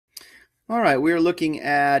All right, we are looking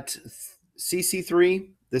at CC3.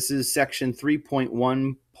 This is section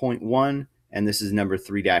 3.1.1, and this is number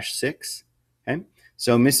 3-6. Okay,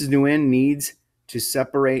 so Mrs. Nguyen needs to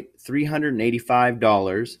separate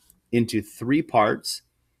 $385 into 3 parts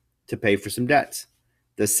to pay for some debts.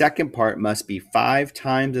 The second part must be 5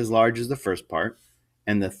 times as large as the first part,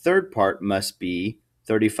 and the third part must be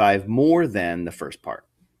 35 more than the first part.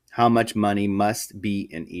 How much money must be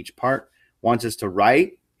in each part? Wants us to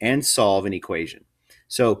write and solve an equation.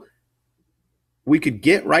 So we could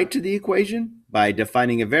get right to the equation by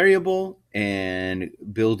defining a variable and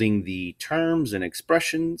building the terms and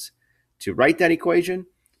expressions to write that equation.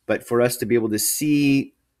 But for us to be able to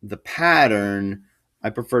see the pattern, I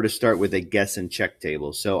prefer to start with a guess and check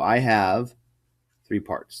table. So I have 3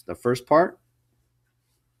 parts. The first part,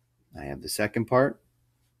 I have the second part,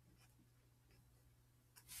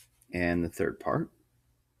 and the third part.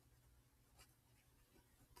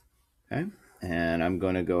 Okay, and I'm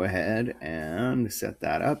going to go ahead and set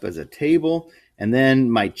that up as a table. And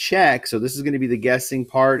then my check, so this is going to be the guessing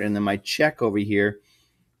part, and then my check over here,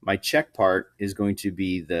 my check part is going to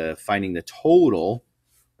be the finding the total,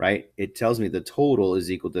 right? It tells me the total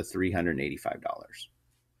is equal to $385,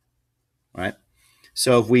 right?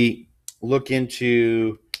 So if we look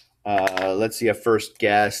into, let's see, a first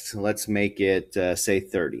guess, let's make it, say,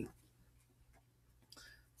 $30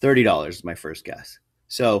 is my first guess.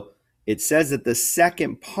 So it says that the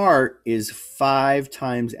second part is 5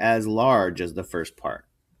 times as large as the first part.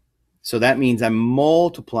 So that means I'm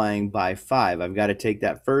multiplying by 5. I've got to take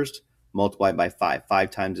that first, multiply by 5. 5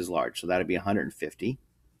 times as large. So that'd be 150.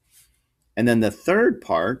 And then the third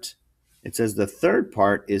part, it says the third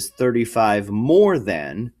part is 35 more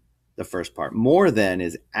than the first part. More than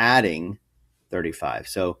is adding 35.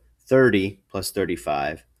 So 30 plus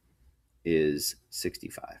 35 is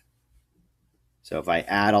 65. So if I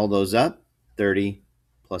add all those up, 30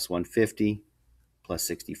 plus 150 plus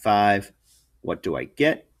 65, what do I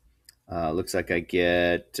get? Looks like I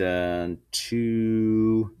get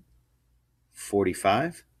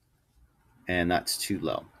 245, and that's too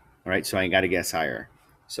low. All right, so I got to guess higher.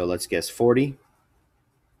 So let's guess 40.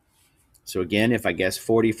 So again, if I guess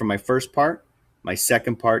 40 for my first part, my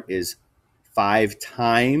second part is 5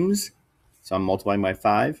 times. So I'm multiplying by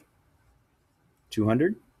 5,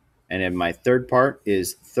 200. And then my third part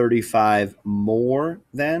is 35 more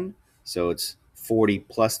than. So it's 40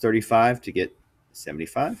 plus 35 to get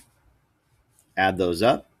 75. Add those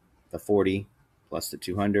up, the 40 plus the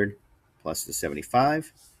 200 plus the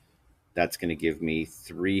 75. That's going to give me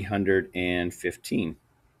 315.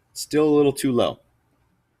 Still a little too low.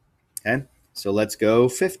 Okay, so let's go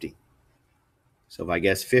 50. So if I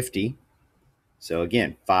guess 50, so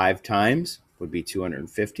again, 5 times would be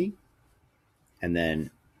 250. And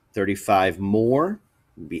then 35 more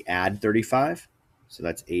would be add 35. So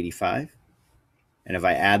that's 85. And if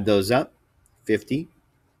I add those up, 50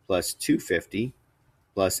 plus 250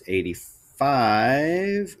 plus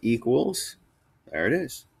 85 equals, there it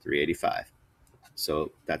is, 385.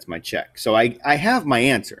 So that's my check. So I have my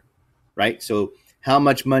answer, right? So how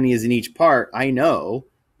much money is in each part? I know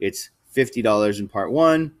it's $50 in part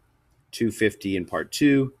 1, $250 in part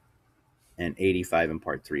 2, and 85 in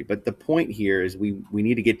part 3. But the point here is we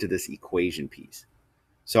need to get to this equation piece.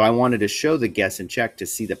 So I wanted to show the guess and check to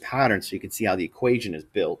see the pattern so you can see how the equation is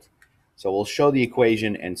built. So we'll show the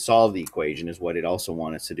equation and solve the equation is what it also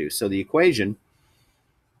wants us to do. So the equation,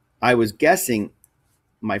 I was guessing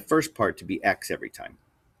my first part to be x every time.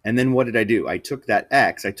 And then what did I do? I took that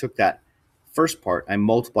x, I took that first part, I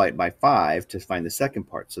multiplied it by 5 to find the second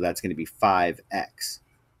part. So that's going to be 5x,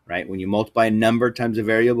 right? When you multiply a number times a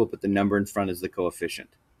variable, put the number in front as the coefficient.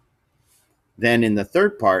 Then in the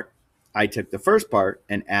third part, I took the first part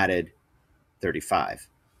and added 35.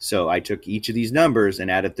 So I took each of these numbers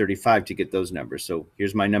and added 35 to get those numbers. So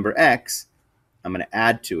here's my number x. I'm going to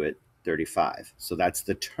add to it 35. So that's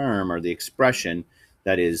the term or the expression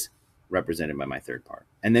that is represented by my third part.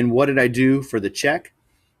 And then what did I do for the check?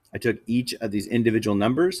 I took each of these individual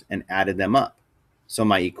numbers and added them up. So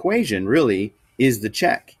my equation really is the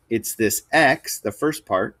check. It's this x, the first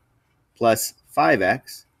part, plus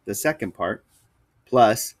 5x, the second part,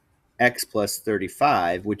 plus x plus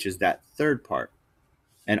 35, which is that third part.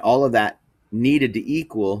 And all of that needed to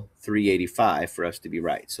equal 385 for us to be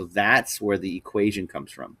right. So that's where the equation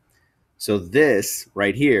comes from. So this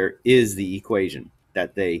right here is the equation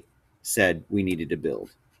that they said we needed to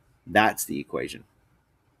build. That's the equation.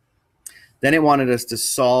 Then it wanted us to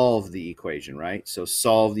solve the equation, right? So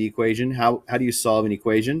solve the equation. How do you solve an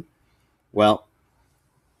equation? Well,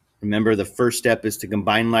 remember the first step is to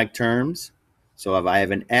combine like terms. So if I have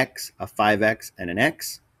an x, a 5x, and an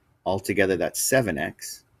x, Altogether, that's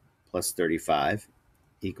 7x plus 35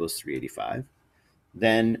 equals 385.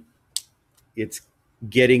 Then it's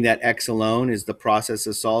getting that x alone is the process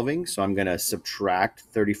of solving. So I'm going to subtract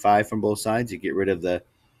 35 from both sides. You get rid of the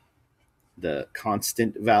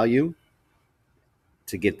constant value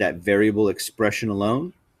to get that variable expression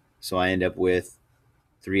alone. So I end up with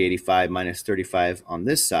 385 minus 35 on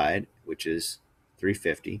this side, which is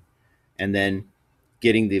 350. And then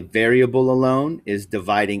getting the variable alone is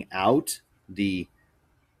dividing out the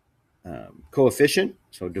coefficient.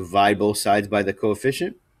 So divide both sides by the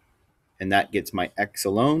coefficient. And that gets my x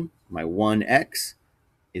alone. My 1x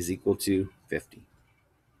is equal to 50.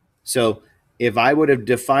 So if I would have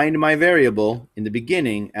defined my variable in the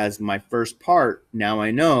beginning as my first part, now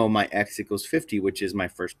I know my x equals 50, which is my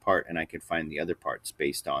first part, and I can find the other parts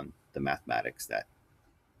based on the mathematics that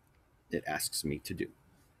it asks me to do.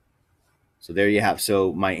 So there you have.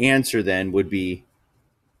 So my answer then would be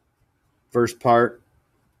first part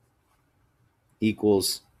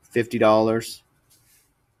equals $50.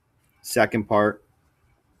 Second part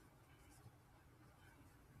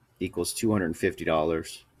equals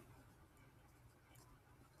 $250.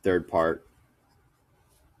 Third part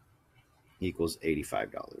equals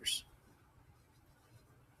 $85.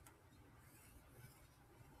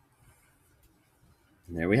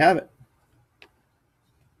 And there we have it.